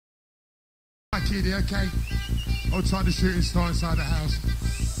Kiddy, okay? Hold tight the shooting star inside the house.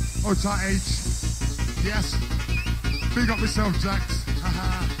 Hold tight H. Yes. Big up yourself, Jax.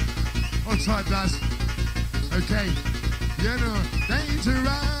 Haha. Hold tight Daz. Okay. You know, dangerous.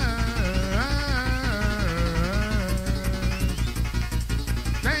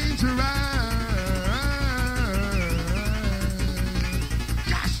 Dangerous.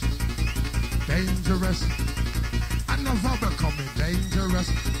 Gosh. Dangerous. Another coming dangerous.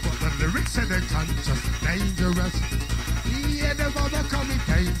 But the lyrics say they can't just dangerous. Yeah, the mother coming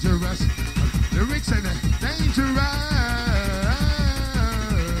dangerous. Lyrics say they're dangerous.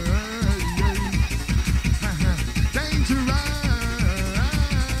 Dangerous.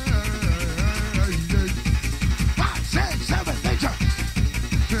 5, 6, 7, danger.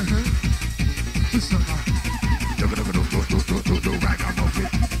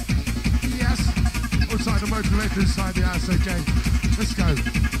 Yes. Outside the motivator inside the house, okay. Let's go.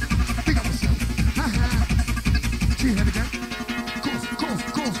 Pick up yourself. G-head again. Cough, cough,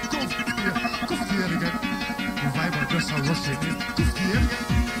 cough, cough. Yeah. Cough the head again. The vibe I just are rushing in. Cough the head again.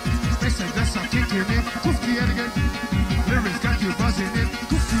 They say just are kicking in. Cough the head again. Lyrics got you buzzing in.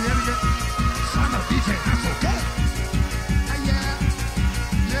 Cough the head again. Son of DJ, that's okay. Yeah.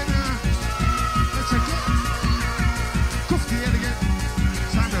 Yeah, nah. Let's take it. Cough the head again.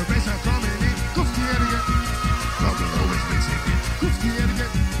 Sound of bass are coming in. Cough the head again. Double always mixing it. Cough the head again.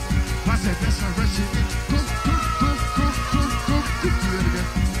 I said that's a rushing in. Cough, cough, cough, cough, cough, cough. Cough the head again.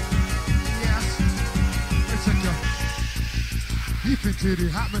 Yes. Let's take you deep into the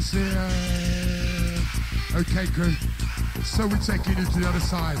atmosphere. Okay, crew. So we're taking you to the other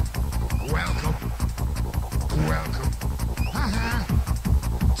side. Welcome. Welcome. Ha-ha.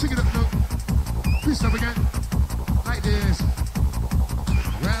 Sing it up, no. Please up again. Like this.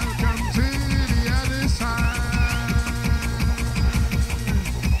 Welcome to the other side.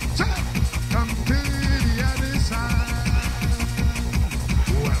 Come to the other side.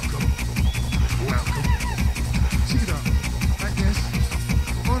 Welcome. Welcome. Sing it up. Like this.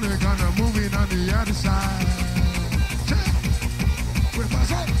 Only gonna move in on the other side.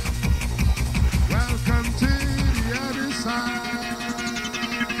 Welcome to the other side.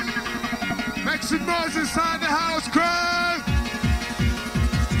 Make some noise inside the house, crowd.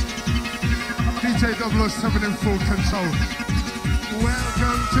 DJ 007 in full control.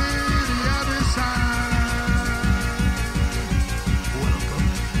 Welcome to the other side. Welcome.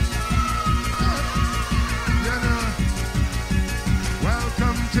 You know.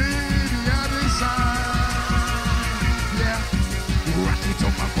 Welcome to the other side. Yeah. Rock it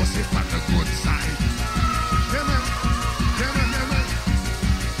up and bust it on the good side. Yeah, man. Yeah, man, yeah, man.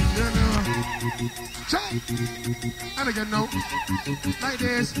 You know. Check. And again, no. Like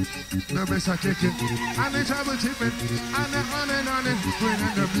this. The bass are kicking. And the treble chipping. And the on and on. Going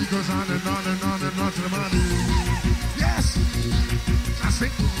and the beat goes on and on and on and on to the money.